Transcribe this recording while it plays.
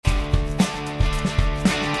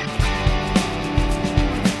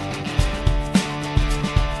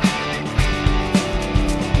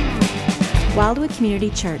Wildwood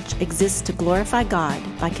Community Church exists to glorify God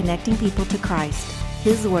by connecting people to Christ,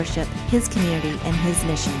 His worship, His community, and His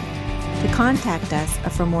mission. To contact us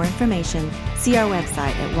or for more information, see our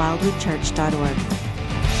website at wildwoodchurch.org.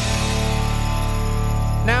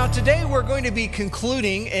 Now, today we're going to be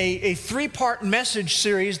concluding a three-part message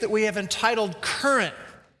series that we have entitled Current,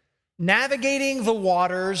 Navigating the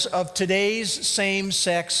Waters of Today's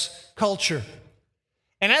Same-Sex Culture.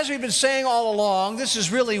 And as we've been saying all along, this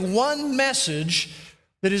is really one message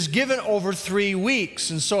that is given over 3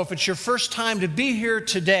 weeks. And so if it's your first time to be here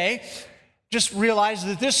today, just realize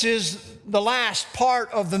that this is the last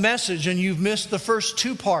part of the message and you've missed the first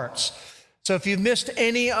 2 parts. So if you've missed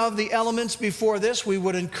any of the elements before this, we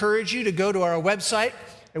would encourage you to go to our website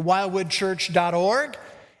at wildwoodchurch.org,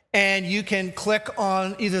 and you can click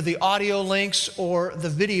on either the audio links or the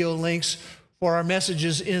video links for our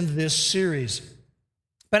messages in this series.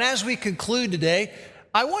 But as we conclude today,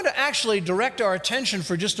 I want to actually direct our attention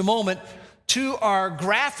for just a moment to our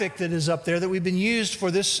graphic that is up there that we've been using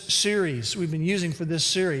for this series.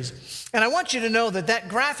 And I want you to know that that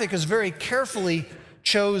graphic is very carefully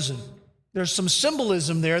chosen. There's some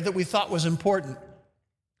symbolism there that we thought was important.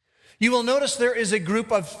 You will notice there is a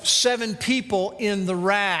group of 7 people in the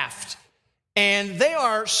raft, and they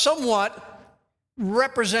are somewhat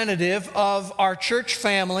representative of our church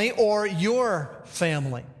family or your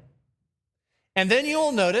family. And then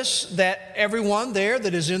you'll notice that everyone there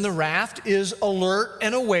that is in the raft is alert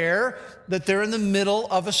and aware that they're in the middle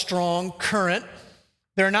of a strong current.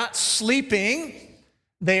 They're not sleeping.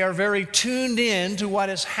 They are very tuned in to what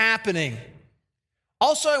is happening.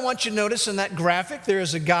 Also, I want you to notice in that graphic, there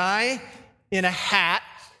is a guy in a hat,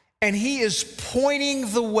 and he is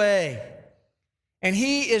pointing the way. And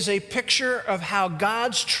he is a picture of how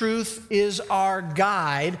God's truth is our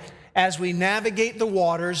guide as we navigate the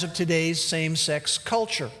waters of today's same-sex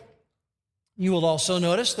culture. You will also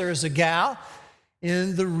notice there is a gal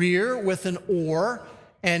in the rear with an oar,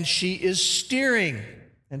 and she is steering.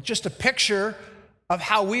 And just a picture of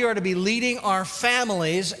how we are to be leading our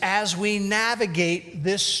families as we navigate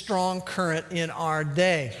this strong current in our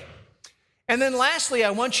day. And then lastly,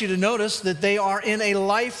 I want you to notice that they are in a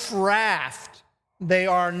life raft. They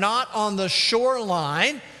are not on the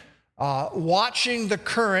shoreline watching the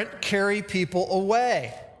current carry people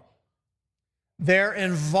away. They're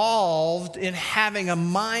involved in having a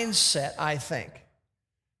mindset, I think,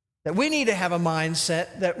 that we need to have a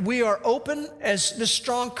mindset that we are open, as this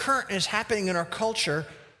strong current is happening in our culture,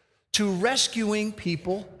 to rescuing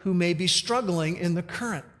people who may be struggling in the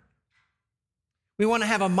current. We want to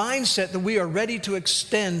have a mindset that we are ready to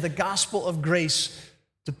extend the gospel of grace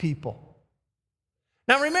to people.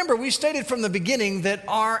 Now remember, we stated from the beginning that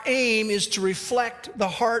our aim is to reflect the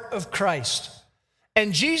heart of Christ.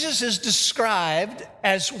 And Jesus is described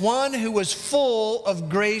as one who was full of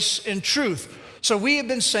grace and truth. So we have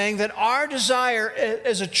been saying that our desire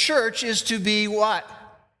as a church is to be what?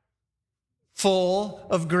 Full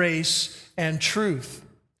of grace and truth.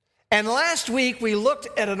 And last week we looked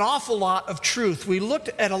at an awful lot of truth. We looked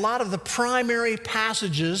at a lot of the primary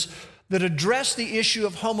passages that address the issue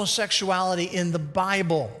of homosexuality in the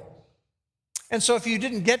Bible. And so if you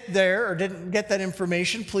didn't get there or didn't get that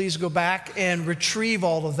information, please go back and retrieve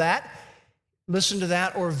all of that. Listen to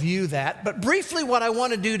that or view that. But briefly, what I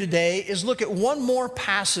want to do today is look at one more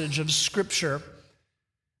passage of Scripture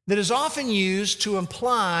that is often used to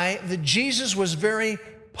imply that Jesus was very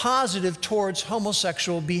positive towards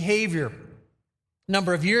homosexual behavior. A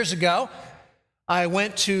number of years ago, I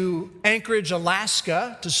went to Anchorage,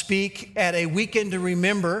 Alaska to speak at a Weekend to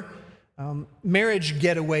Remember marriage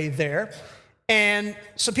getaway there. And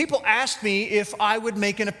some people asked me if I would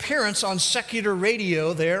make an appearance on secular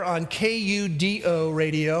radio there on KUDO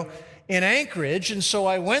radio in Anchorage. And so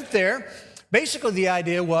I went there. Basically, the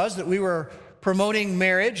idea was that we were promoting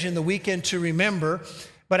marriage in the Weekend to Remember.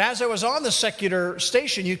 But as I was on the secular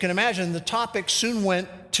station, you can imagine the topic soon went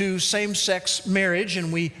to same-sex marriage,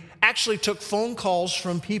 and we actually took phone calls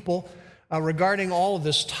from people regarding all of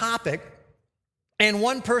this topic. And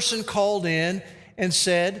one person called in and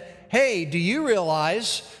said, "Hey, do you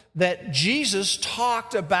realize that Jesus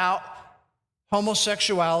talked about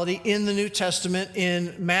homosexuality in the New Testament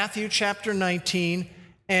in Matthew chapter 19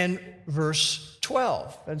 and verse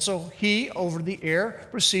 12?" And so he, over the air,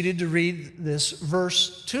 proceeded to read this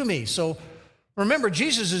verse to me. So remember,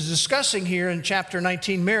 Jesus is discussing here in chapter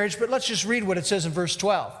 19 marriage, but let's just read what it says in verse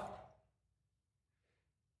 12.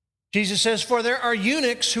 Jesus says, "For there are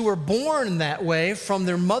eunuchs who were born that way from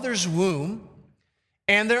their mother's womb,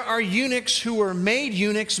 and there are eunuchs who were made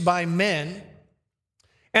eunuchs by men,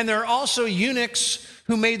 And there are also eunuchs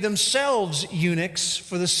who made themselves eunuchs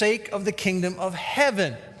for the sake of the kingdom of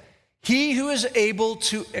heaven. He who is able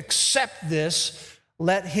to accept this,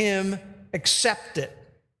 let him accept it.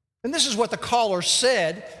 And this is what the caller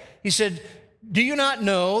said. He said, do you not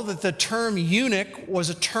know that the term eunuch was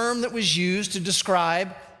a term that was used to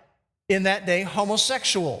describe, in that day,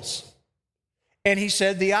 homosexuals? And he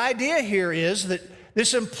said, the idea here is that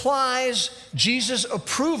this implies Jesus'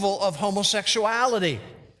 approval of homosexuality.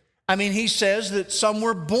 I mean, he says that some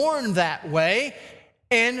were born that way,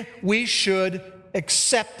 and we should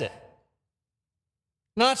accept it.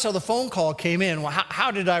 Now, that's how the phone call came in. Well,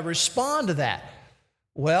 how did I respond to that?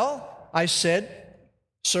 Well, I said,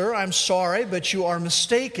 sir, I'm sorry, but you are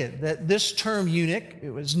mistaken that this term eunuch,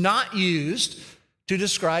 it was not used to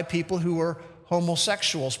describe people who were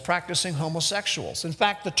homosexuals, practicing homosexuals. In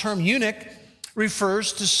fact, the term eunuch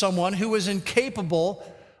refers to someone who was incapable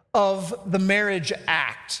of the marriage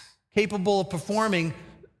act, incapable of performing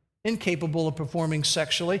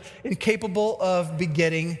sexually, incapable of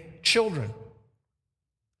begetting children.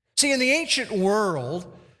 See, in the ancient world,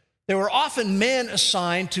 there were often men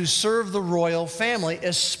assigned to serve the royal family,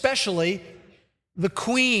 especially the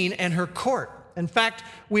queen and her court. In fact,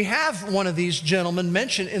 we have one of these gentlemen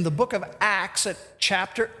mentioned in the book of Acts at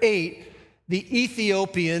chapter 8, the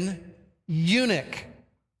Ethiopian eunuch.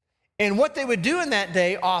 And what they would do in that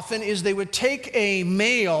day often is they would take a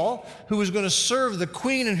male who was going to serve the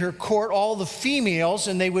queen and her court, all the females,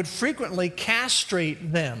 and they would frequently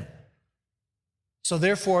castrate them. So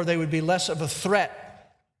therefore, they would be less of a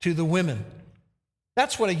threat to the women.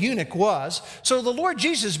 That's what a eunuch was. So the Lord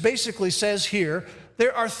Jesus basically says here,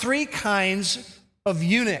 there are three kinds of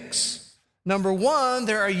eunuchs. Number one,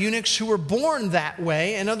 there are eunuchs who were born that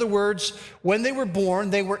way. In other words, when they were born,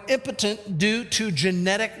 they were impotent due to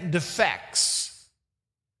genetic defects.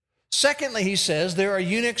 Secondly, he says, there are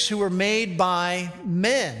eunuchs who were made by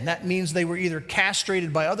men. That means they were either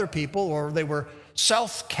castrated by other people or they were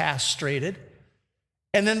self-castrated.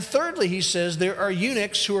 And then thirdly, he says, there are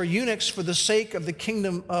eunuchs who are eunuchs for the sake of the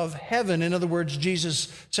kingdom of heaven. In other words,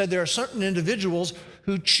 Jesus said there are certain individuals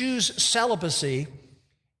who choose celibacy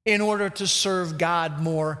in order to serve God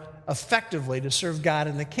more effectively, to serve God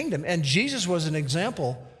in the kingdom. And Jesus was an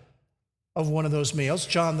example of one of those males.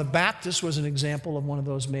 John the Baptist was an example of one of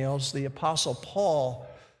those males. The Apostle Paul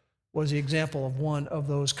was the example of one of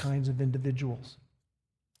those kinds of individuals.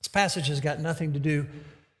 This passage has got nothing to do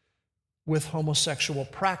with homosexual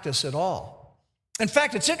practice at all. In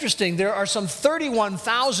fact, it's interesting, there are some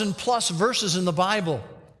 31,000 plus verses in the Bible,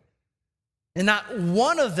 and not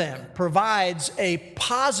one of them provides a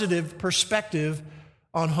positive perspective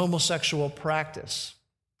on homosexual practice.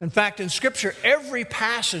 In fact, in Scripture, every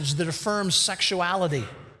passage that affirms sexuality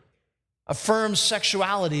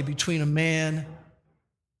between a man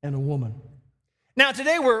and a woman. Now,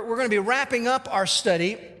 today we're going to be wrapping up our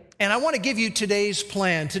study, and I want to give you today's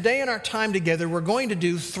plan. Today in our time together, we're going to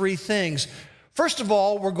do three things. First of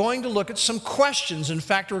all, we're going to look at some questions. In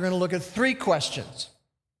fact, we're going to look at three questions.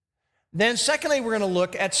 Then secondly, we're going to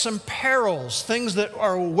look at some perils, things that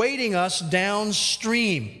are awaiting us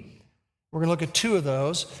downstream. We're going to look at two of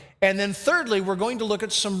those. And then thirdly, we're going to look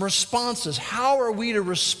at some responses. How are we to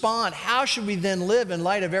respond? How should we then live in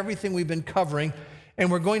light of everything we've been covering?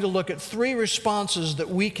 And we're going to look at three responses that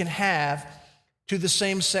we can have to the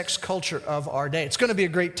same-sex culture of our day. It's going to be a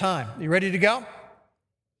great time. You ready to go?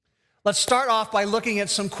 Let's start off by looking at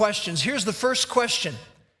some questions. Here's the first question.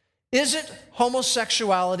 Isn't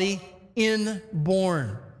homosexuality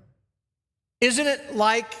inborn? Isn't it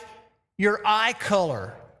like your eye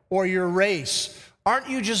color or your race? Aren't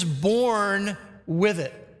you just born with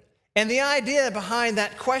it? And the idea behind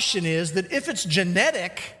that question is that if it's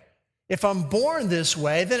genetic, if I'm born this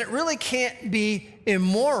way, then it really can't be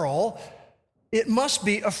immoral. It must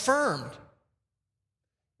be affirmed.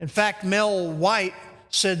 In fact, Mel White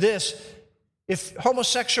said this, if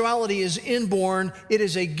homosexuality is inborn, it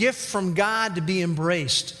is a gift from God to be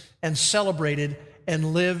embraced and celebrated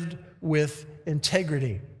and lived with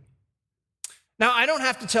integrity. Now, I don't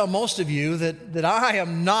have to tell most of you that I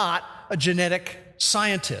am not a genetic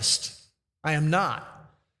scientist. I am not.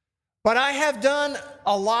 But I have done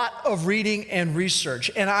a lot of reading and research,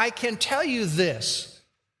 and I can tell you this,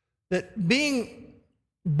 that being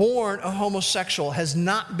born a homosexual has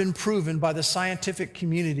not been proven by the scientific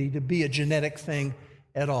community to be a genetic thing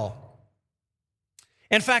at all.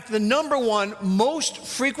 In fact, the number one most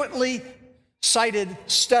frequently cited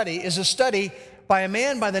study is a study by a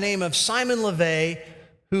man by the name of Simon LeVay,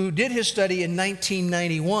 who did his study in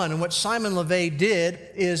 1991. And what Simon LeVay did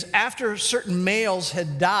is, after certain males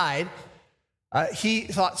had died, He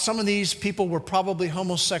thought some of these people were probably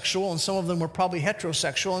homosexual and some of them were probably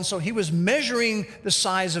heterosexual, and so he was measuring the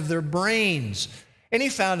size of their brains. And he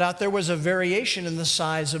found out there was a variation in the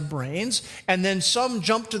size of brains, and then some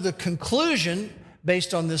jumped to the conclusion,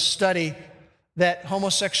 based on this study, that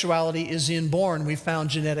homosexuality is inborn. We found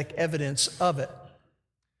genetic evidence of it.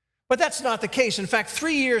 But that's not the case. In fact,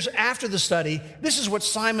 3 years after the study, this is what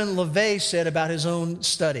Simon LeVay said about his own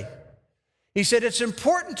study. He said, "It's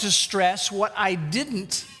important to stress what I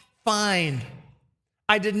didn't find.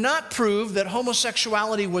 I did not prove that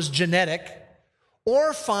homosexuality was genetic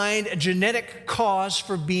or find a genetic cause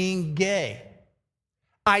for being gay.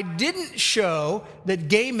 I didn't show that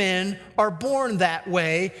gay men are born that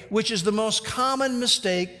way, which is the most common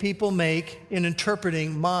mistake people make in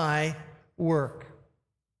interpreting my work.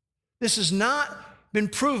 This has not been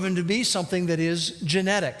proven to be something that is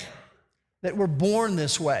genetic, that we're born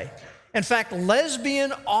this way. In fact,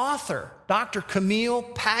 lesbian author Dr. Camille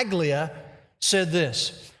Paglia said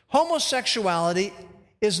this: homosexuality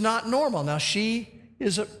is not normal. Now, she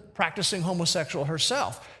is a practicing homosexual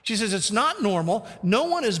herself. She says it's not normal. No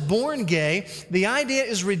one is born gay. The idea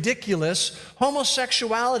is ridiculous.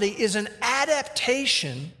 Homosexuality is an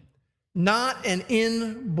adaptation, not an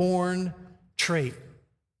inborn trait.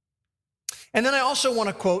 And then I also want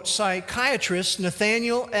to quote psychiatrist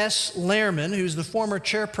Nathaniel S. Lehrman, who's the former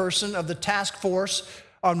chairperson of the Task Force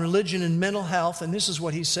on Religion and Mental Health, and this is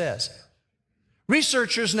what he says.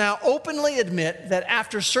 Researchers now openly admit that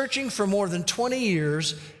after searching for more than 20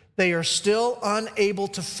 years, they are still unable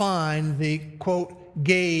to find the, quote,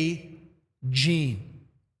 gay gene.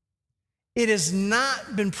 It has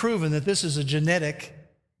not been proven that this is a genetic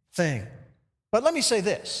thing. But let me say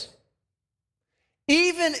this.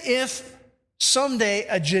 Even if someday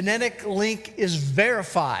a genetic link is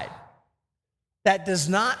verified, that does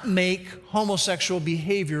not make homosexual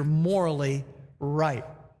behavior morally right.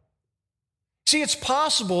 See, it's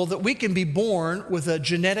possible that we can be born with a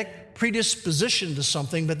genetic predisposition to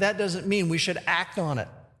something, but that doesn't mean we should act on it.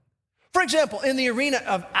 For example, in the arena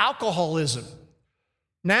of alcoholism,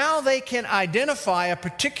 now they can identify a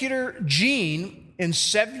particular gene in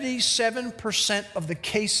 77% of the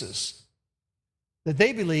cases that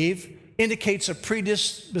they believe indicates a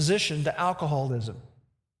predisposition to alcoholism.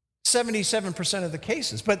 77% of the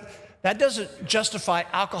cases. But that doesn't justify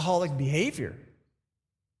alcoholic behavior.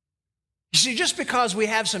 You see, just because we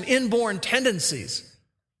have some inborn tendencies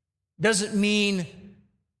doesn't mean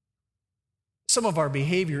some of our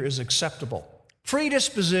behavior is acceptable.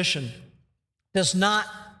 Predisposition does not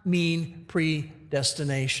mean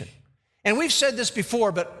predestination. And we've said this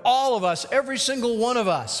before, but all of us, every single one of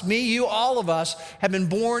us, me, you, all of us, have been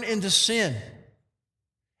born into sin.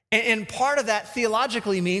 And part of that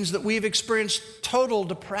theologically means that we've experienced total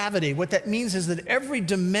depravity. What that means is that every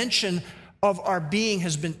dimension of our being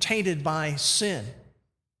has been tainted by sin.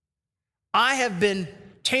 I have been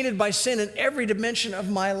tainted by sin in every dimension of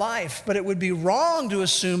my life, but it would be wrong to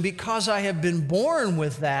assume because I have been born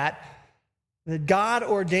with that God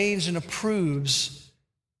ordains and approves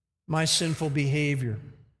my sinful behavior.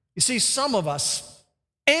 You see, some of us,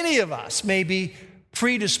 any of us, may be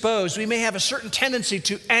predisposed. We may have a certain tendency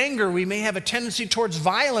to anger. We may have a tendency towards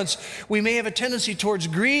violence. We may have a tendency towards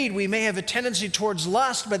greed. We may have a tendency towards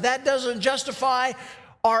lust, but that doesn't justify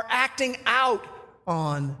our acting out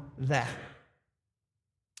on that.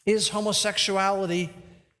 Is homosexuality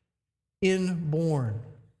inborn?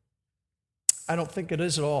 I don't think it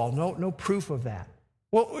is at all. No proof of that.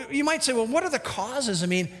 Well, you might say, well, what are the causes? I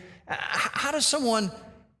mean, how does someone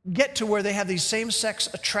get to where they have these same-sex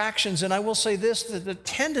attractions? And I will say this, that the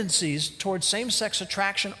tendencies towards same-sex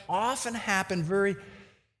attraction often happen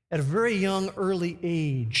at a very young, early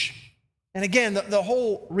age. And again, the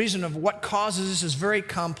whole reason of what causes this is very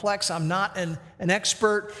complex. I'm not an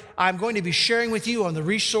expert. I'm going to be sharing with you on the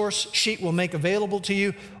resource sheet we'll make available to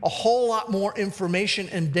you a whole lot more information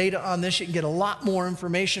and data on this. You can get a lot more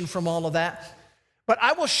information from all of that. But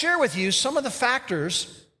I will share with you some of the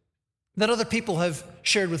factors that other people have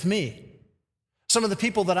shared with me. Some of the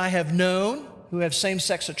people that I have known who have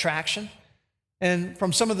same-sex attraction, and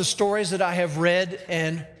from some of the stories that I have read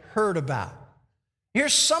and heard about.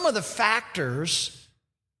 Here's some of the factors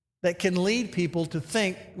that can lead people to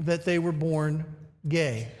think that they were born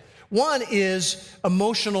gay. One is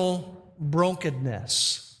emotional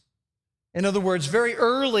brokenness. In other words, very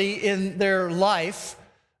early in their life,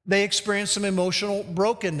 they experience some emotional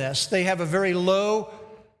brokenness. They have a very low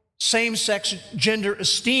same-sex gender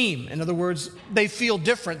esteem. In other words, they feel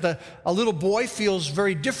different. A little boy feels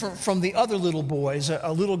very different from the other little boys.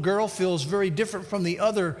 A little girl feels very different from the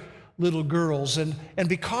other little girls. And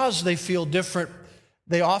because they feel different,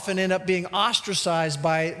 they often end up being ostracized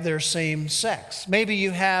by their same sex. Maybe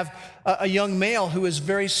you have a young male who is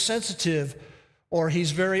very sensitive, or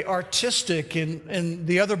he's very artistic, and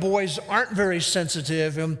the other boys aren't very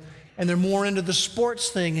sensitive, and they're more into the sports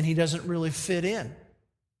thing, and he doesn't really fit in.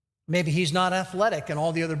 Maybe he's not athletic, and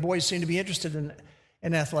all the other boys seem to be interested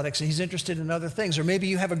in athletics, and he's interested in other things. Or maybe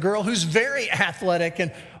you have a girl who's very athletic,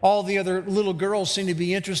 and all the other little girls seem to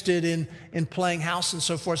be interested in playing house and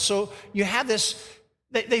so forth. So you have this,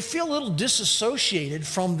 they feel a little disassociated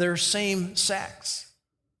from their same sex.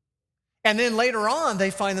 And then later on,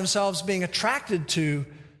 they find themselves being attracted to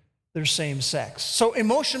their same sex. So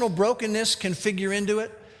emotional brokenness can figure into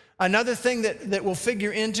it. Another thing that will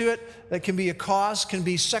figure into it that can be a cause can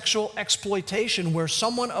be sexual exploitation, where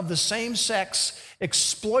someone of the same sex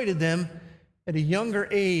exploited them at a younger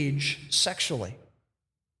age sexually.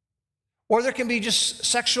 Or there can be just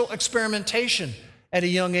sexual experimentation at a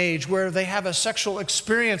young age, where they have a sexual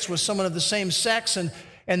experience with someone of the same sex, and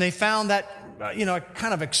they found that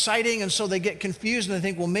kind of exciting, and so they get confused and they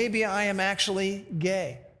think, well, maybe I am actually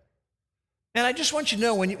gay. And I just want you to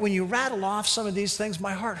know, when you rattle off some of these things,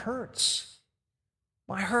 my heart hurts.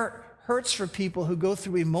 My heart hurts for people who go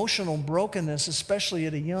through emotional brokenness, especially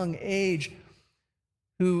at a young age,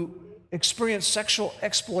 who experience sexual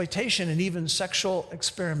exploitation and even sexual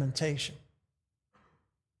experimentation.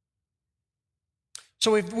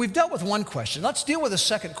 So we've dealt with one question. Let's deal with a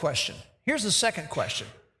second question. Here's the second question.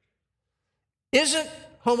 Isn't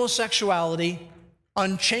homosexuality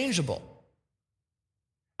unchangeable?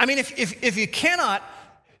 I mean, if you cannot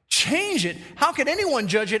change it, how could anyone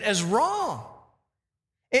judge it as wrong?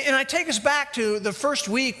 And I take us back to the first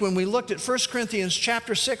week when we looked at 1 Corinthians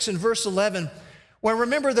chapter 6 and verse 11, where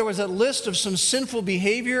remember there was a list of some sinful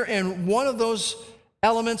behavior, and one of those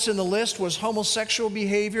elements in the list was homosexual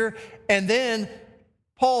behavior. And then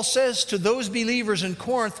Paul says to those believers in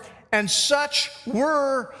Corinth, and such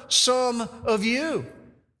were some of you.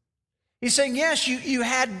 He's saying, yes, you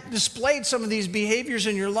had displayed some of these behaviors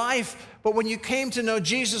in your life, but when you came to know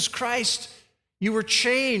Jesus Christ, you were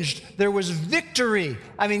changed. There was victory.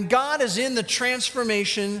 I mean, God is in the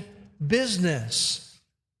transformation business.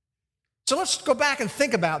 So let's go back and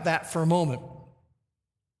think about that for a moment.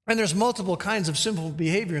 And there's multiple kinds of sinful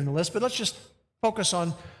behavior in the list, but let's just focus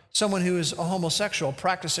on someone who is a homosexual,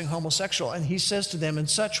 practicing homosexual. And he says to them, and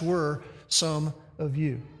such were some of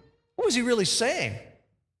you. What was he really saying?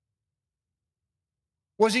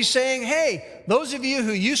 Was he saying, hey, those of you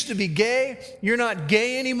who used to be gay, you're not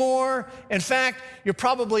gay anymore? In fact, you're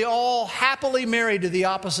probably all happily married to the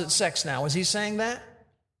opposite sex now. Was he saying that?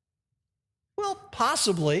 Well,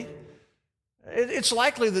 possibly. It's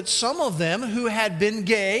likely that some of them who had been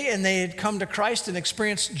gay and they had come to Christ and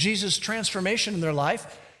experienced Jesus' transformation in their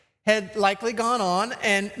life had likely gone on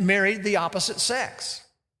and married the opposite sex.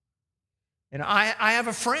 And I have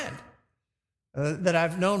a friend that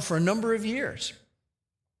I've known for a number of years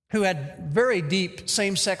who had very deep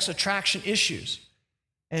same-sex attraction issues.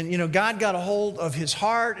 And, God got a hold of his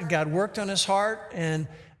heart, and God worked on his heart, and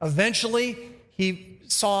eventually he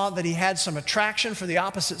saw that he had some attraction for the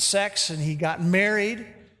opposite sex, and he got married,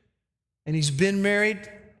 and he's been married,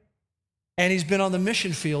 and he's been on the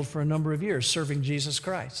mission field for a number of years serving Jesus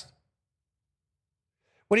Christ.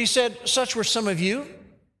 When he said, such were some of you,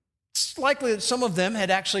 it's likely that some of them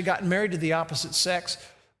had actually gotten married to the opposite sex,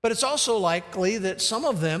 but it's also likely that some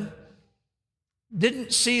of them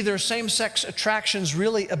didn't see their same-sex attractions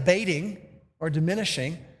really abating or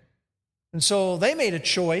diminishing, and so they made a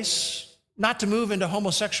choice not to move into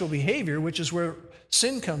homosexual behavior, which is where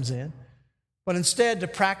sin comes in, but instead to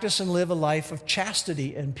practice and live a life of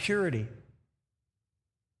chastity and purity.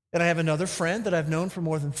 And I have another friend that I've known for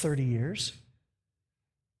more than 30 years,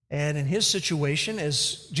 and in his situation,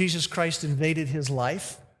 as Jesus Christ invaded his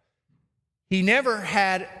life, he never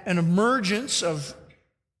had an emergence of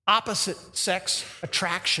opposite sex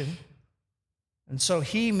attraction. And so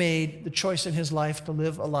he made the choice in his life to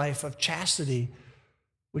live a life of chastity,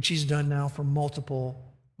 which he's done now for multiple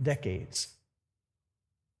decades.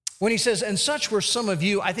 When he says, and such were some of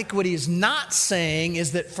you, I think what he is not saying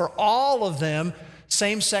is that for all of them,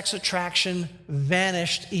 same-sex attraction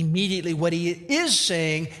vanished immediately. What he is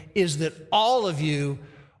saying is that all of you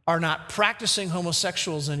are not practicing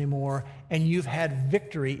homosexuals anymore, and you've had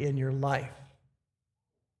victory in your life.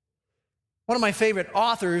 One of my favorite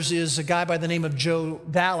authors is a guy by the name of Joe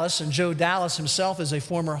Dallas, and Joe Dallas himself is a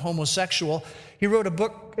former homosexual. He wrote a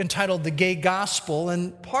book entitled The Gay Gospel,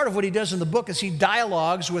 and part of what he does in the book is he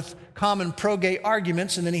dialogues with common pro-gay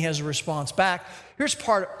arguments, and then he has a response back. Here's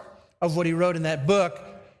part of what he wrote in that book.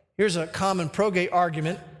 Here's a common pro-gay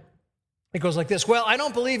argument. It goes like this. Well, I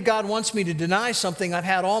don't believe God wants me to deny something I've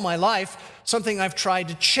had all my life, something I've tried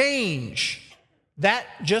to change. That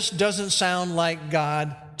just doesn't sound like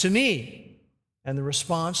God to me. And the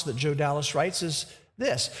response that Joe Dallas writes is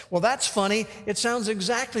this. Well, that's funny. It sounds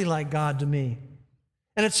exactly like God to me.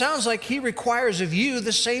 And it sounds like he requires of you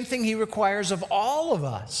the same thing he requires of all of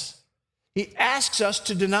us. He asks us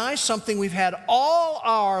to deny something we've had all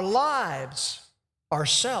our lives,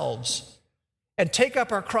 ourselves, and take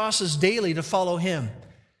up our crosses daily to follow him.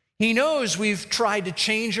 He knows we've tried to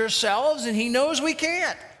change ourselves, and he knows we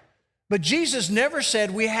can't. But Jesus never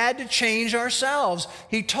said we had to change ourselves.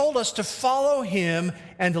 He told us to follow him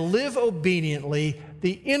and to live obediently.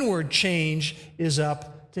 The inward change is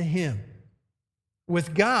up to him.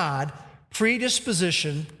 With God,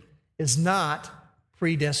 predisposition is not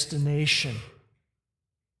predestination.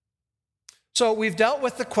 So we've dealt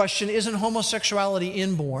with the question, isn't homosexuality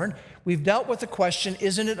inborn? We've dealt with the question,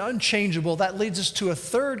 isn't it unchangeable? That leads us to a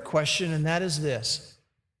third question, and that is this.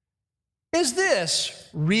 Is this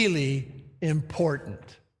really important?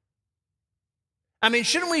 I mean,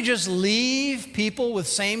 shouldn't we just leave people with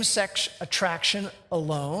same-sex attraction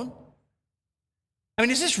alone? I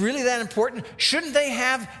mean, is this really that important? Shouldn't they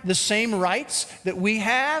have the same rights that we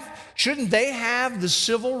have? Shouldn't they have the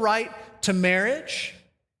civil right to marriage?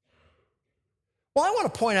 Well, I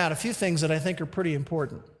want to point out a few things that I think are pretty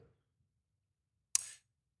important.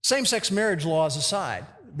 Same-sex marriage laws aside,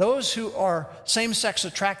 those who are same-sex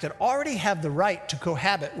attracted already have the right to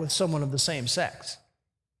cohabit with someone of the same sex.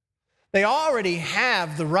 They already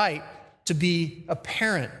have the right to be a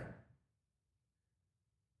parent.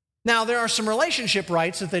 Now, there are some relationship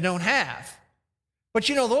rights that they don't have. But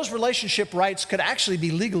you know, those relationship rights could actually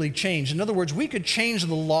be legally changed. In other words, we could change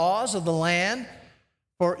the laws of the land.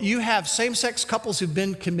 Or you have same-sex couples who've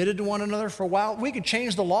been committed to one another for a while. We could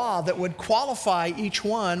change the law that would qualify each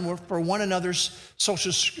one for one another's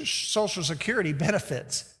Social Security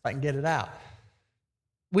benefits, if I can get it out.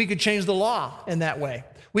 We could change the law in that way.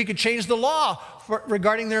 We could change the law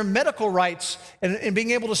regarding their medical rights and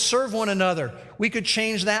being able to serve one another. We could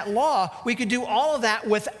change that law. We could do all of that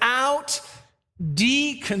without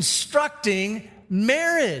deconstructing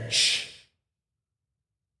marriage.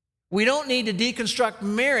 We don't need to deconstruct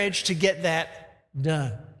marriage to get that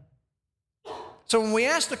done. So when we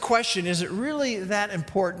ask the question, is it really that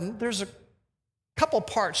important? There's a couple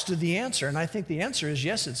parts to the answer, and I think the answer is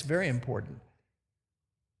yes, it's very important.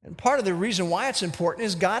 And part of the reason why it's important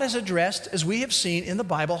is God has addressed, as we have seen in the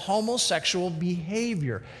Bible, homosexual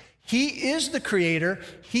behavior. He is the creator,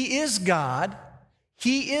 he is God,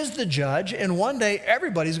 he is the judge, and one day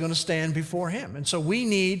everybody's going to stand before him. And so we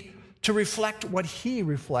need to reflect what he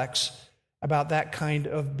reflects about that kind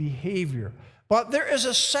of behavior. But there is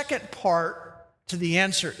a second part to the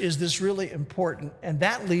answer, is this really important? And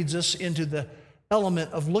that leads us into the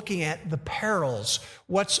element of looking at the perils,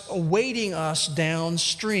 what's awaiting us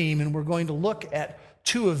downstream, and we're going to look at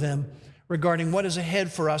two of them regarding what is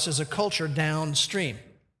ahead for us as a culture downstream.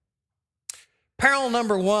 Peril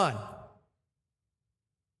number one.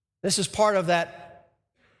 This is part of that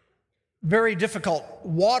very difficult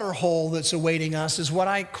water hole that's awaiting us, is what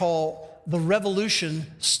I call the revolution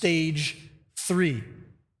stage 3.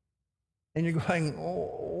 And you're going,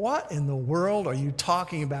 what in the world are you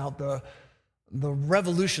talking about, the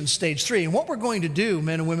revolution stage 3? And what we're going to do,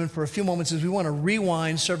 men and women, for a few moments is we want to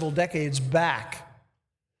rewind several decades back.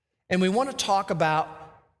 And we want to talk about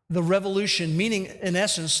the revolution, meaning, in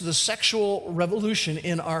essence, the sexual revolution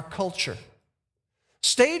in our culture.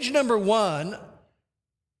 Stage number 1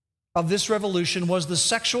 of this revolution was the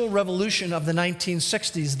sexual revolution of the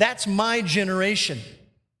 1960s. That's my generation.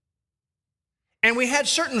 And we had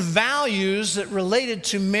certain values that related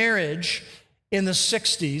to marriage in the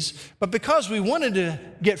 60s, but because we wanted to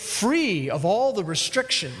get free of all the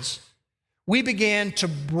restrictions, we began to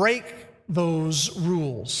break those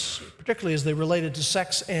rules, particularly as they related to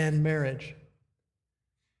sex and marriage.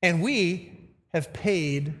 And we have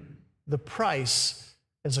paid the price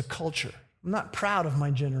as a culture. I'm not proud of my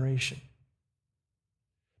generation.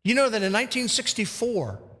 You know that in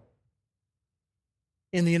 1964,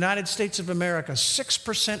 in the United States of America,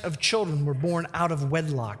 6% of children were born out of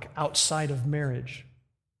wedlock, outside of marriage.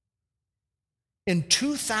 In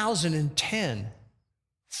 2010,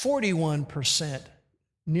 41%,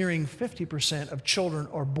 nearing 50% of children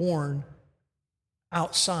are born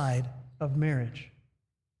outside of marriage.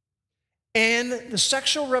 And the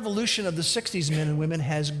sexual revolution of the 60s, men and women,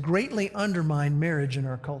 has greatly undermined marriage in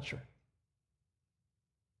our culture.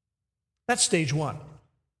 That's stage 1.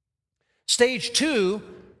 Stage 2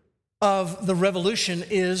 of the revolution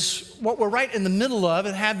is what we're right in the middle of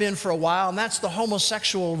and have been for a while, and that's the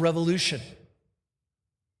homosexual revolution.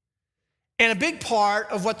 And a big part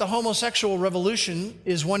of what the homosexual revolution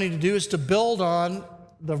is wanting to do is to build on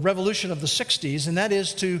the revolution of the 60s, and that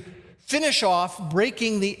is to finish off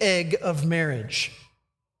breaking the egg of marriage.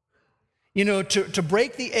 You know, to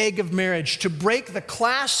break the egg of marriage, to break the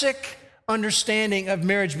classic understanding of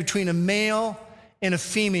marriage between a male and a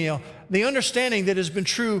female, the understanding that has been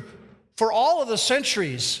true for all of the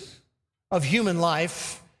centuries of human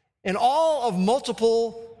life and all of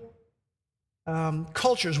multiple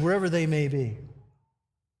cultures, wherever they may be.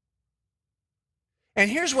 And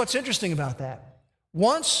here's what's interesting about that.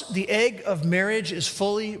 Once the egg of marriage is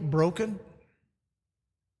fully broken,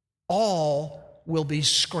 all will be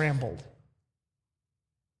scrambled.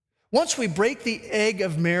 Once we break the egg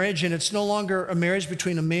of marriage and it's no longer a marriage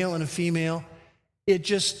between a male and a female, it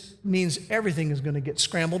just means everything is going to get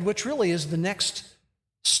scrambled, which really is the next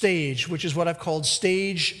stage, which is what I've called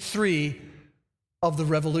stage 3 of the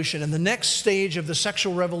revolution. And the next stage of the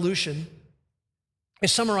sexual revolution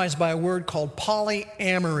is summarized by a word called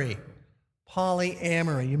polyamory.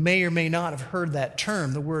 Polyamory. You may or may not have heard that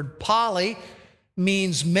term. The word poly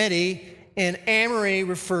means many, and amory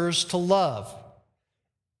refers to love.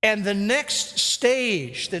 And the next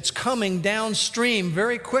stage that's coming downstream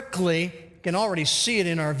very quickly, you can already see it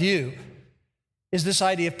in our view, is this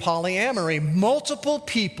idea of polyamory. Multiple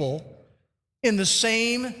people in the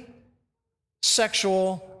same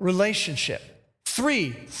sexual relationship.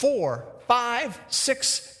 3, 4, 5,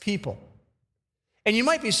 6 people. And you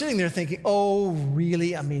might be sitting there thinking, oh,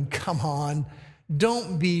 really? I mean, come on.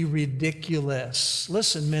 Don't be ridiculous.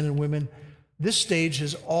 Listen, men and women, this stage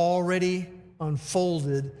has already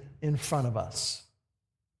unfolded in front of us.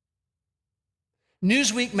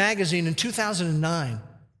 Newsweek magazine in 2009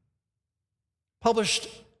 published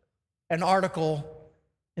an article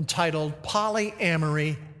entitled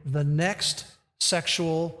Polyamory, the Next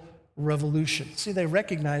Sexual Revolution. See, they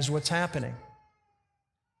recognize what's happening.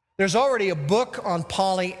 There's already a book on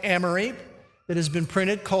polyamory that has been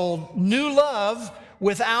printed called New Love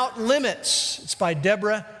Without Limits. It's by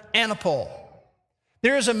Deborah Anapol.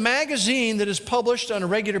 There is a magazine that is published on a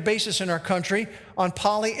regular basis in our country on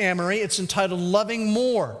polyamory. It's entitled Loving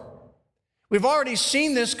More. We've already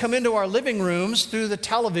seen this come into our living rooms through the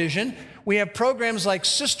television. We have programs like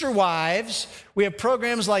Sister Wives. We have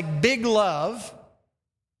programs like Big Love.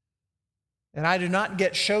 And I do not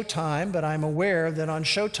get Showtime, but I'm aware that on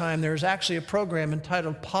Showtime there's actually a program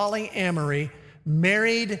entitled Polyamory,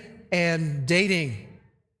 Married and Dating.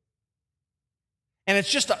 And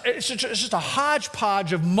it's just a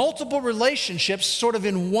hodgepodge of multiple relationships sort of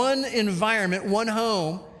in one environment, one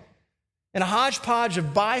home, and a hodgepodge of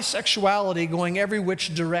bisexuality going every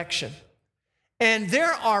which direction. And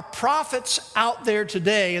there are prophets out there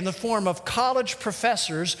today in the form of college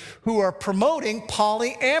professors who are promoting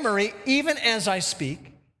polyamory even as I speak.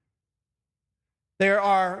 There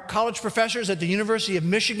are college professors at the University of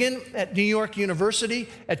Michigan, at New York University,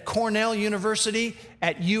 at Cornell University,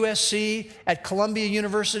 at USC, at Columbia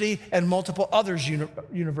University, and multiple other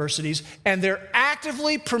universities. And they're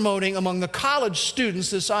actively promoting among the college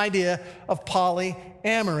students this idea of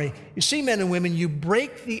polyamory. You see, men and women, you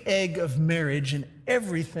break the egg of marriage and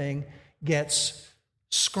everything gets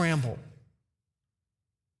scrambled.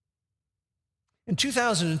 In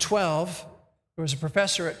 2012, there was a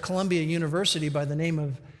professor at Columbia University by the name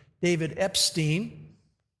of David Epstein.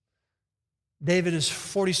 David is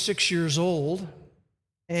 46 years old,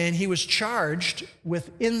 and he was charged with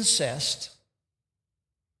incest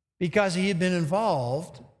because he had been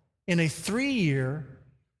involved in a 3-year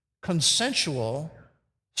consensual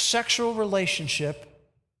sexual relationship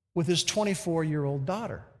with his 24-year-old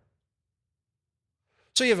daughter.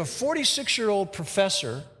 So you have a 46-year-old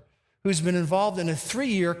professor who's been involved in a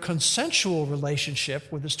 3-year consensual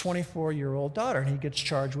relationship with his 24-year-old daughter, and he gets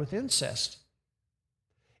charged with incest.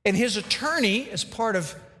 And his attorney, as part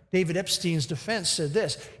of David Epstein's defense, said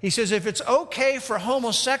this. He says, if it's okay for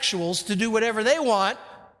homosexuals to do whatever they want,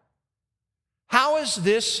 how is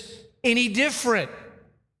this any different?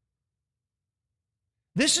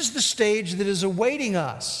 This is the stage that is awaiting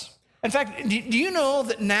us. In fact, do you know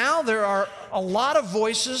that now there are a lot of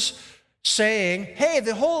voices saying, hey,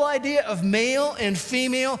 the whole idea of male and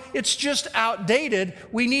female, it's just outdated.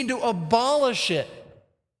 We need to abolish it.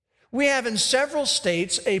 We have in several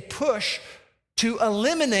states a push to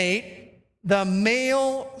eliminate the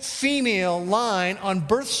male-female line on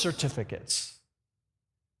birth certificates.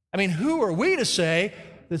 I mean, who are we to say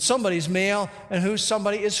that somebody's male and who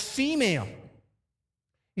somebody is female?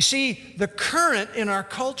 You see, the current in our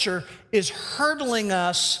culture is hurtling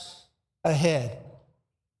us ahead.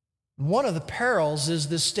 One of the perils is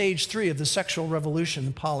this stage 3 of the sexual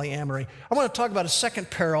revolution, polyamory. I want to talk about a second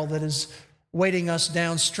peril that is waiting us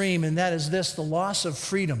downstream, and that is this: the loss of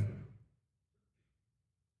freedom.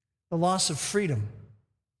 The loss of freedom.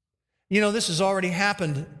 You know, this has already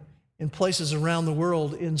happened in places around the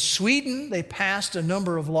world. In Sweden, they passed a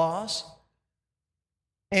number of laws,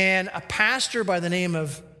 and a pastor by the name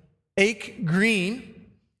of Ake Green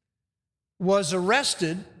was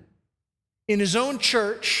arrested in his own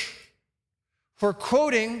church for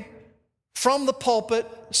quoting from the pulpit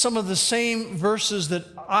some of the same verses that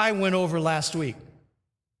I went over last week.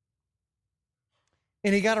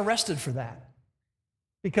 And he got arrested for that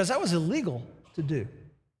because that was illegal to do.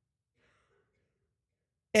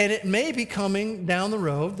 And it may be coming down the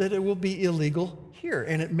road that it will be illegal here.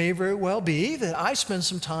 And it may very well be that I spend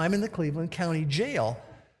some time in the Cleveland County Jail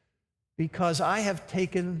because I have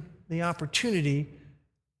taken the opportunity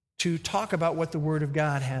to talk about what the Word of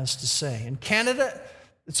God has to say. In Canada,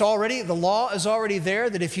 the law is already there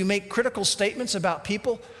that if you make critical statements about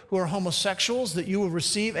people who are homosexuals, that you will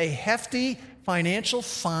receive a hefty financial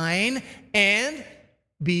fine and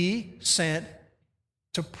be sent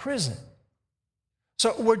to prison.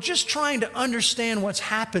 So we're just trying to understand what's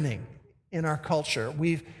happening in our culture.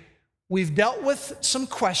 We've dealt with some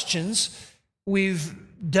questions. We've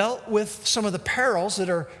dealt with some of the perils that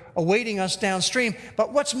are awaiting us downstream.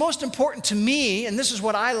 But what's most important to me, and this is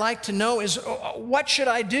what I like to know, is what should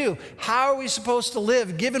I do? How are we supposed to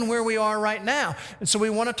live given where we are right now? And so we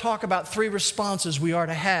want to talk about 3 responses we are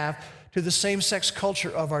to have to the same-sex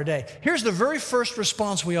culture of our day. Here's the very first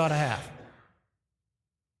response we ought to have.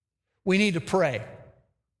 We need to pray.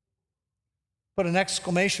 Put an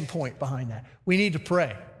exclamation point behind that. We need to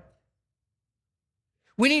pray.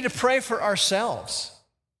 We need to pray for ourselves,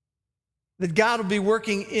 that God will be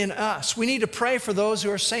working in us. We need to pray for those who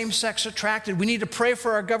are same-sex attracted. We need to pray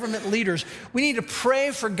for our government leaders. We need to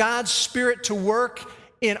pray for God's Spirit to work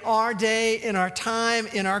in our day, in our time,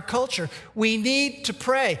 in our culture. We need to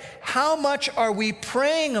pray. How much are we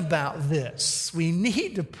praying about this? We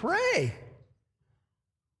need to pray.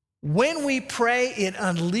 When we pray, it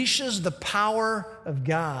unleashes the power of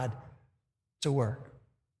God to work.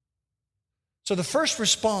 So the first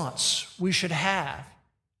response we should have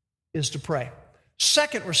is to pray.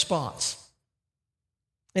 Second response,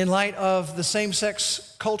 in light of the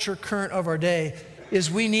same-sex culture current of our day,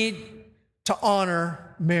 is we need to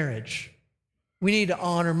honor marriage. We need to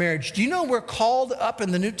honor marriage. Do you know we're called up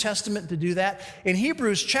in the New Testament to do that? In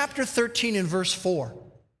Hebrews chapter 13 and verse 4,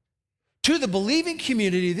 to the believing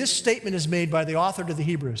community, this statement is made by the author to the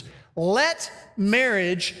Hebrews. Let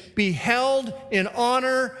marriage be held in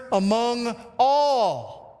honor among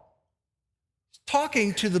all.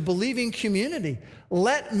 Talking to the believing community.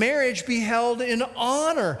 Let marriage be held in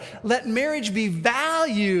honor. Let marriage be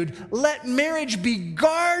valued. Let marriage be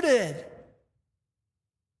guarded.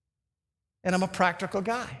 And I'm a practical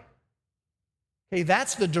guy. Okay,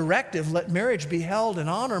 that's the directive. Let marriage be held in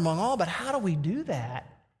honor among all. But how do we do that?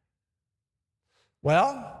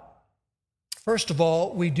 Well, first of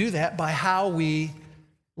all, we do that by how we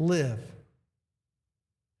live.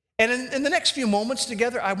 And in the next few moments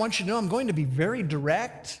together, I want you to know I'm going to be very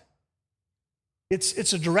direct.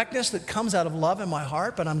 It's a directness that comes out of love in my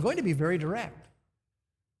heart, but I'm going to be very direct.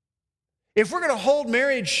 If we're going to hold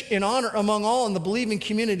marriage in honor among all in the believing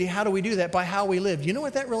community, how do we do that? By how we live. Do you know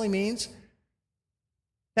what that really means?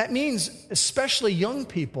 That means especially young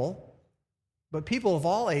people, but people of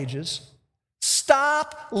all ages,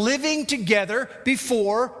 stop living together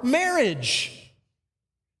before marriage.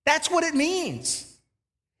 That's what it means.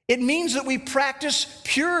 It means that we practice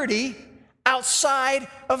purity outside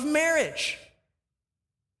of marriage.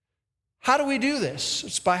 How do we do this?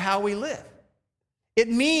 It's by how we live. It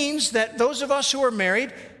means that those of us who are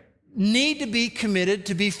married need to be committed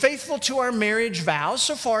to be faithful to our marriage vows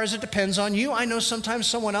so far as it depends on you. I know sometimes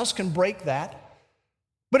someone else can break that.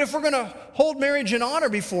 But if we're going to hold marriage in honor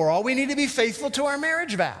before all, we need to be faithful to our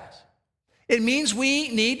marriage vows. It means we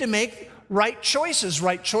need to make right choices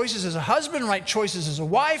as a husband, right choices as a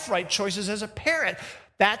wife, right choices as a parent.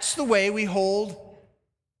 That's the way we hold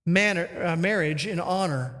marriage in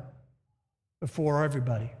honor before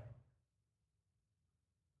everybody.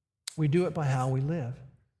 We do it by how we live.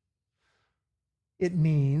 It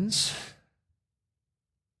means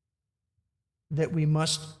that we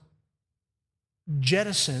must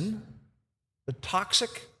jettison the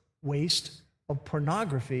toxic waste of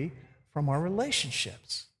pornography from our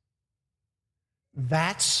relationships.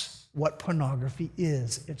 That's what pornography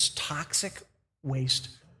is. It's toxic waste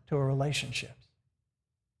to our relationships.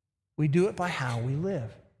 We do it by how we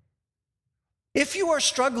live. If you are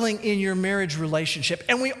struggling in your marriage relationship,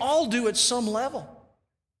 and we all do at some level,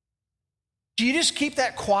 do you just keep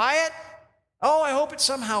that quiet? Oh, I hope it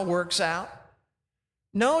somehow works out.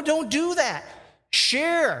 No, don't do that.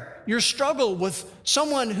 Share your struggle with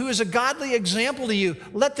someone who is a godly example to you.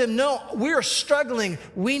 Let them know we're struggling.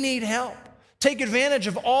 We need help. Take advantage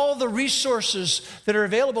of all the resources that are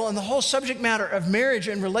available in the whole subject matter of marriage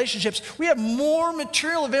and relationships. We have more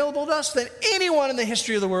material available to us than anyone in the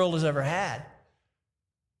history of the world has ever had.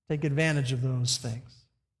 Take advantage of those things.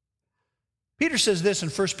 Peter says this in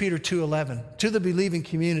 1 Peter 2:11 to the believing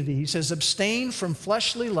community. He says, abstain from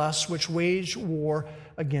fleshly lusts which wage war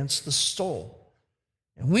against the soul.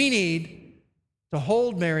 And we need to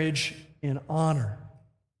hold marriage in honor.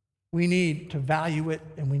 We need to value it,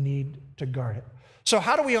 and we need to guard it. So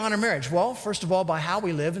how do we honor marriage? Well, first of all, by how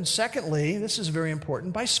we live, and secondly, this is very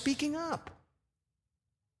important, by speaking up.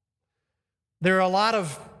 There are a lot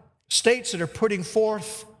of states that are putting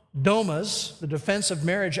forth DOMAs, the Defense of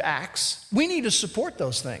Marriage Acts. We need to support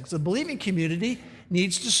those things. The believing community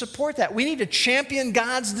needs to support that. We need to champion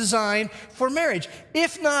God's design for marriage.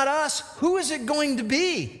 If not us, who is it going to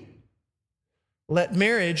be? Let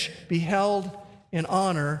marriage be held in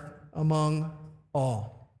honor among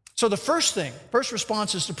all. So the first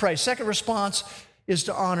response is to pray. Second response is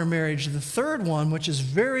to honor marriage. The third one, which is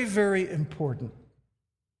very, very important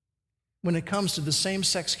when it comes to the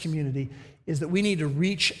same-sex community, is that we need to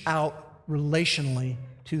reach out relationally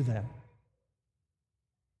to them.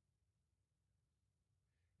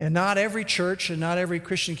 And not every church and not every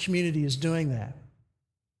Christian community is doing that.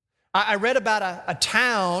 I read about a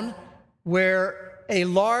town where a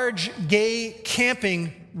large gay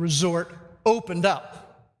camping resort opened up.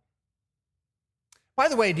 By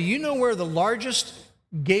the way, do you know where the largest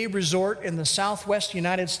gay resort in the southwest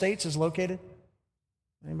United States is located?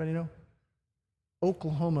 Anybody know?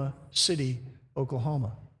 Oklahoma City,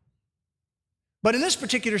 Oklahoma. But in this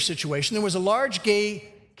particular situation, there was a large gay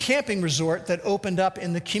camping resort that opened up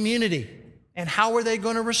in the community. And how were they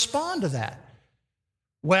going to respond to that?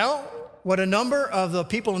 Well, what a number of the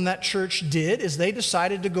people in that church did is they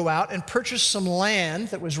decided to go out and purchase some land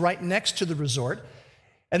that was right next to the resort.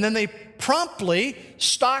 And then they promptly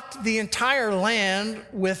stocked the entire land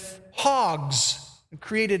with hogs and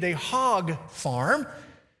created a hog farm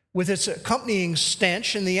with its accompanying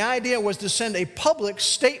stench. And the idea was to send a public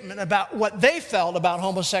statement about what they felt about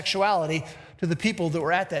homosexuality to the people that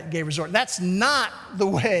were at that gay resort. That's not the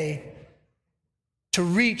way to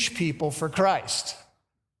reach people for Christ.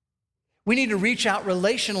 We need to reach out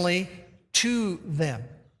relationally to them.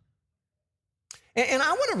 And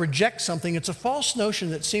I want to reject something. It's a false notion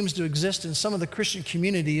that seems to exist in some of the Christian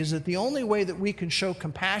community, is that the only way that we can show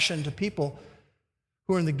compassion to people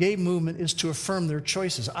who are in the gay movement is to affirm their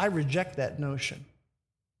choices. I reject that notion.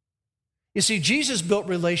 You see, Jesus built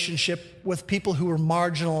relationship with people who were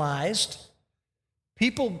marginalized.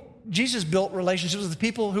 Jesus built relationships with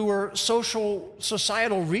people who were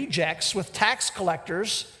societal rejects, with tax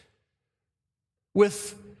collectors,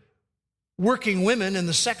 with working women in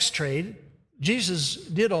the sex trade. Jesus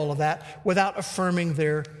did all of that without affirming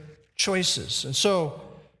their choices. And so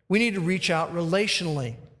we need to reach out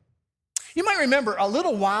relationally. You might remember a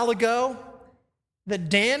little while ago that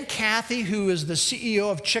Dan Cathy, who is the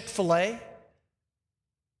CEO of Chick-fil-A,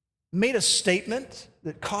 made a statement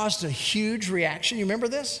that caused a huge reaction. You remember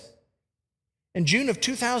this? In June of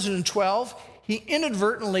 2012, he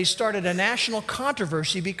inadvertently started a national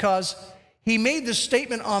controversy because he made this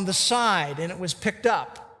statement on the side and it was picked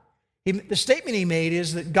up. The statement he made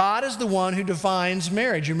is that God is the one who defines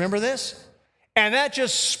marriage. You remember this? And that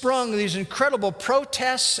just sprung these incredible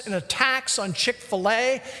protests and attacks on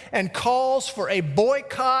Chick-fil-A and calls for a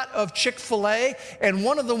boycott of Chick-fil-A. And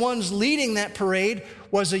one of the ones leading that parade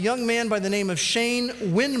was a young man by the name of Shane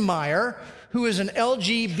Windmeyer, who is an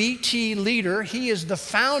LGBT leader. He is the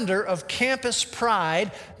founder of Campus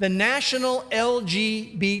Pride, the national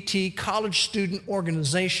LGBT college student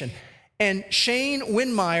organization. And Shane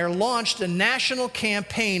Windmeyer launched a national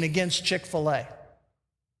campaign against Chick-fil-A.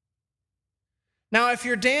 Now, if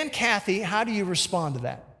you're Dan Cathy, how do you respond to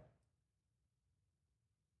that?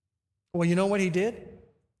 Well, you know what he did?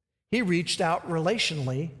 He reached out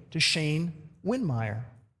relationally to Shane Windmeyer.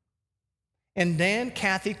 And Dan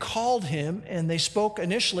Cathy called him, and they spoke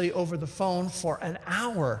initially over the phone for an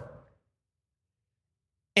hour.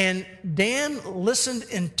 And Dan listened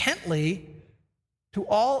intently to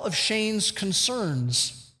all of Shane's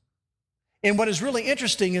concerns. And what is really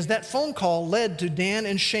interesting is that phone call led to Dan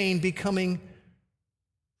and Shane becoming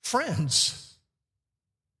friends.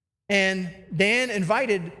 And Dan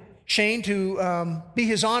invited Shane to be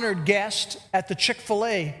his honored guest at the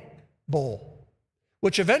Chick-fil-A Bowl.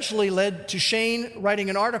 which eventually led to Shane writing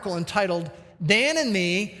an article entitled, Dan and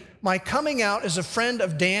Me, My Coming Out as a Friend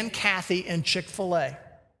of Dan Cathy and Chick-fil-A.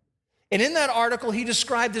 And in that article, he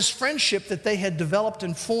described this friendship that they had developed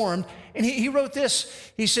and formed. And he wrote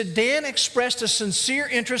this. He said, Dan expressed a sincere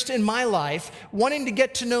interest in my life, wanting to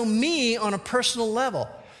get to know me on a personal level.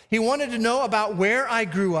 He wanted to know about where I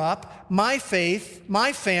grew up, my faith,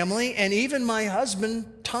 my family, and even my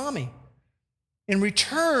husband, Tommy. In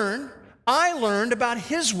return, I learned about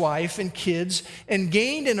his wife and kids and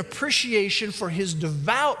gained an appreciation for his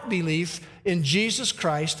devout belief in Jesus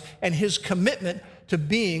Christ and his commitment to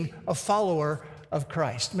being a follower of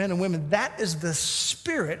Christ. Men and women, that is the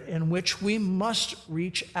spirit in which we must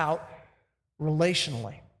reach out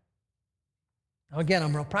relationally. Now, again,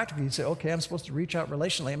 I'm real practical. You'd say, okay, I'm supposed to reach out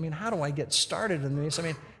relationally. I mean, how do I get started in this? I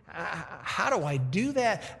mean, how do I do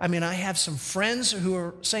that? I mean, I have some friends who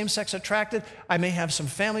are same-sex attracted. I may have some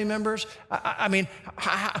family members. I mean,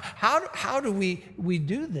 how do we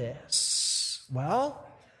do this? Well,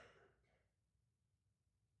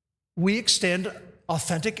 we extend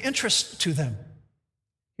authentic interest to them.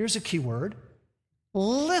 Here's a key word: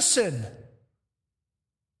 listen.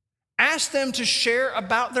 Ask them to share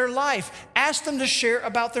about their life. Ask them to share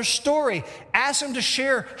about their story. Ask them to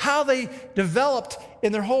share how they developed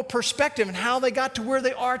in their whole perspective and how they got to where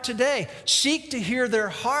they are today. Seek to hear their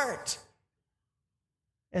heart.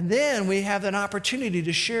 And then we have an opportunity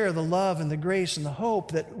to share the love and the grace and the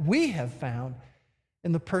hope that we have found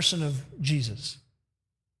in the person of Jesus.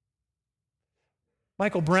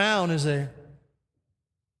 Michael Brown is a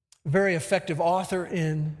very effective author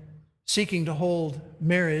in seeking to hold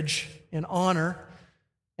marriage in honor,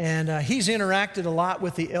 and he's interacted a lot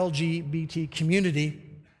with the LGBT community,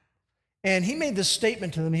 and he made this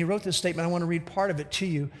statement to them. He wrote this statement. I want to read part of it to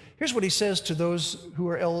you. Here's what he says to those who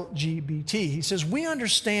are LGBT. He says, we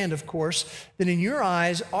understand, of course, that in your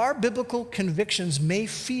eyes, our biblical convictions may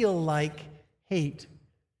feel like hate,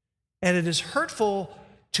 and it is hurtful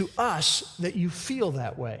to us that you feel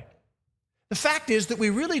that way. The fact is that we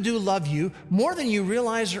really do love you more than you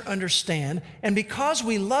realize or understand, and because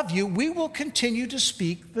we love you, we will continue to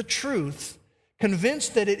speak the truth,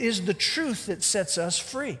 convinced that it is the truth that sets us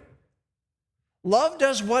free. Love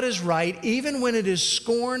does what is right even when it is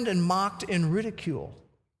scorned and mocked and ridiculed.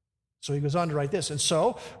 So he goes on to write this, and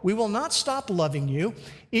so we will not stop loving you,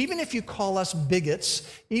 even if you call us bigots,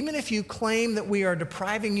 even if you claim that we are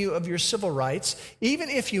depriving you of your civil rights, even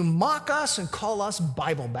if you mock us and call us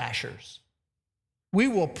Bible bashers. We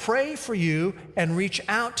will pray for you and reach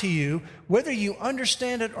out to you. Whether you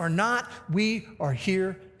understand it or not, we are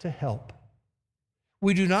here to help.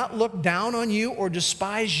 We do not look down on you or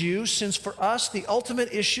despise you, since for us the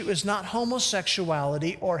ultimate issue is not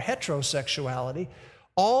homosexuality or heterosexuality.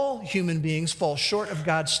 All human beings fall short of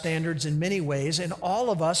God's standards in many ways, and all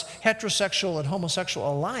of us, heterosexual and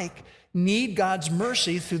homosexual alike, need God's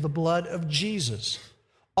mercy through the blood of Jesus.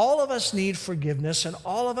 All of us need forgiveness, and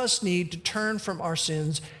all of us need to turn from our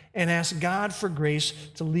sins and ask God for grace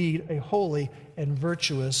to lead a holy and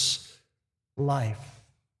virtuous life.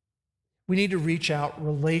 We need to reach out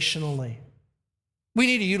relationally. We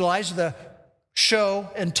need to utilize the show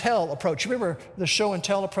and tell approach. You remember the show and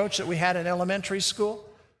tell approach that we had in elementary school?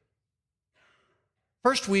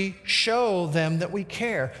 First, we show them that we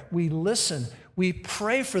care. We listen. We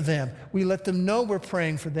pray for them. We let them know we're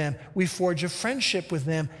praying for them. We forge a friendship with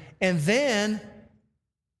them. And then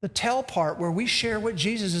the tell part, where we share what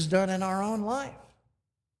Jesus has done in our own life.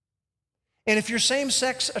 And if you're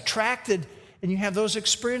same-sex attracted and you have those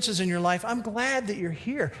experiences in your life, I'm glad that you're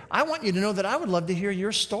here. I want you to know that I would love to hear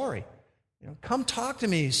your story. Come talk to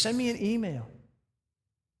me. Send me an email.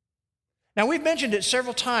 Now, we've mentioned it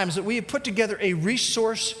several times that we have put together a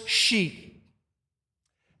resource sheet.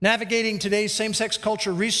 Navigating today's same-sex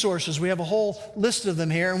culture resources. We have a whole list of them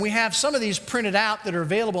here, and we have some of these printed out that are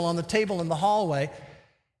available on the table in the hallway,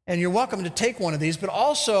 and you're welcome to take one of these, but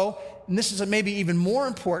also, and this is maybe even more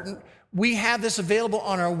important, we have this available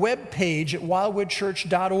on our webpage at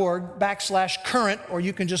wildwoodchurch.org/current, or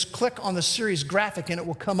you can just click on the series graphic and it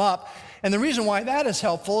will come up. And the reason why that is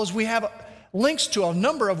helpful is we have links to a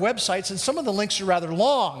number of websites, and some of the links are rather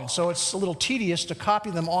long, and so it's a little tedious to copy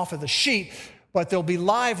them off of the sheet, but there'll be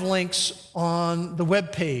live links on the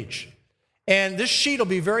web page. And this sheet will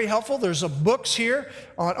be very helpful. There's books here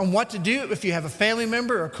on what to do if you have a family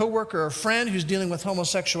member or a coworker or a friend who's dealing with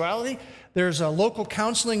homosexuality. There's a local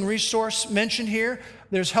counseling resource mentioned here.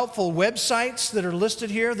 There's helpful websites that are listed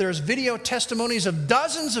here. There's video testimonies of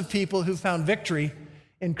dozens of people who found victory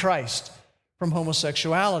in Christ from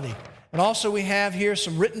homosexuality. And also we have here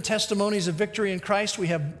some written testimonies of victory in Christ. We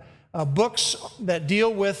have books that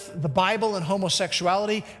deal with the Bible and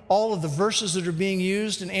homosexuality, all of the verses that are being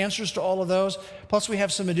used and answers to all of those. Plus, we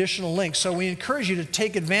have some additional links. So we encourage you to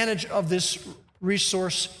take advantage of this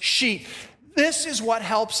resource sheet. This is what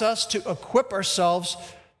helps us to equip ourselves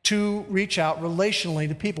to reach out relationally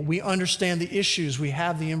to people. We understand the issues. We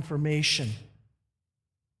have the information.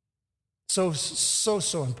 So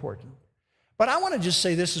important. But I want to just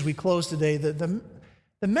say this as we close today, that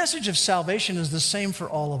the message of salvation is the same for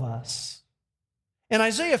all of us. In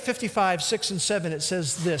Isaiah 55, 6 and 7, it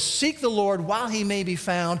says this: "Seek the Lord while he may be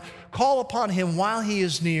found. Call upon him while he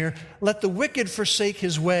is near. Let the wicked forsake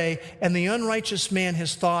his way, and the unrighteous man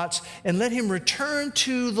his thoughts. And let him return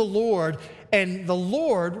to the Lord. And the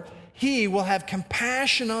Lord, he will have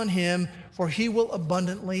compassion on him, for he will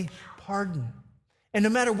abundantly pardon." And no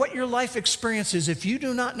matter what your life experience is, if you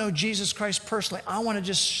do not know Jesus Christ personally, I want to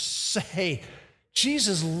just say,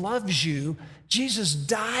 Jesus loves you. Jesus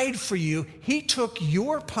died for you. He took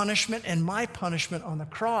your punishment and my punishment on the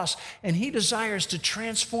cross, and he desires to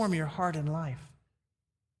transform your heart and life.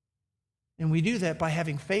 And we do that by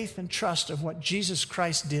having faith and trust of what Jesus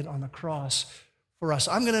Christ did on the cross for us.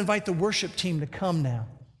 I'm going to invite the worship team to come now,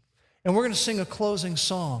 and we're going to sing a closing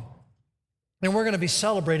song. And we're going to be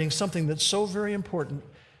celebrating something that's so very important.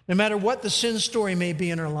 No matter what the sin story may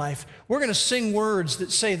be in our life, we're going to sing words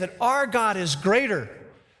that say that our God is greater,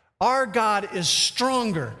 our God is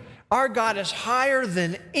stronger, our God is higher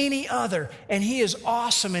than any other, and he is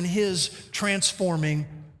awesome in his transforming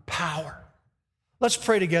power. Let's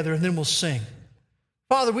pray together and then we'll sing.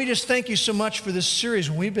 Father, we just thank you so much for this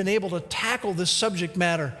series when we've been able to tackle this subject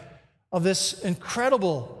matter of this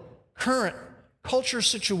incredible current culture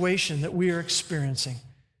situation that we are experiencing.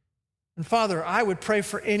 And Father, I would pray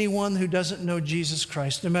for anyone who doesn't know Jesus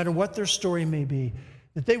Christ, no matter what their story may be,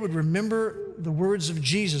 that they would remember the words of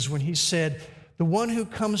Jesus when he said, "The one who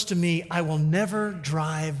comes to me, I will never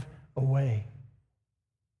drive away."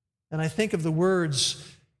 And I think of the words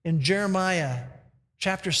in Jeremiah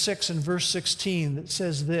chapter 6 and verse 16 that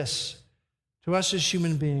says this to us as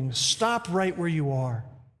human beings: "Stop right where you are.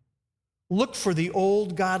 Look for the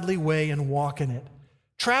old godly way and walk in it.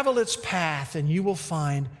 Travel its path, and you will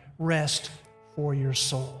find rest for your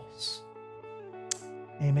souls."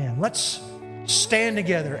 Amen. Let's stand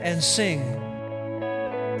together and sing.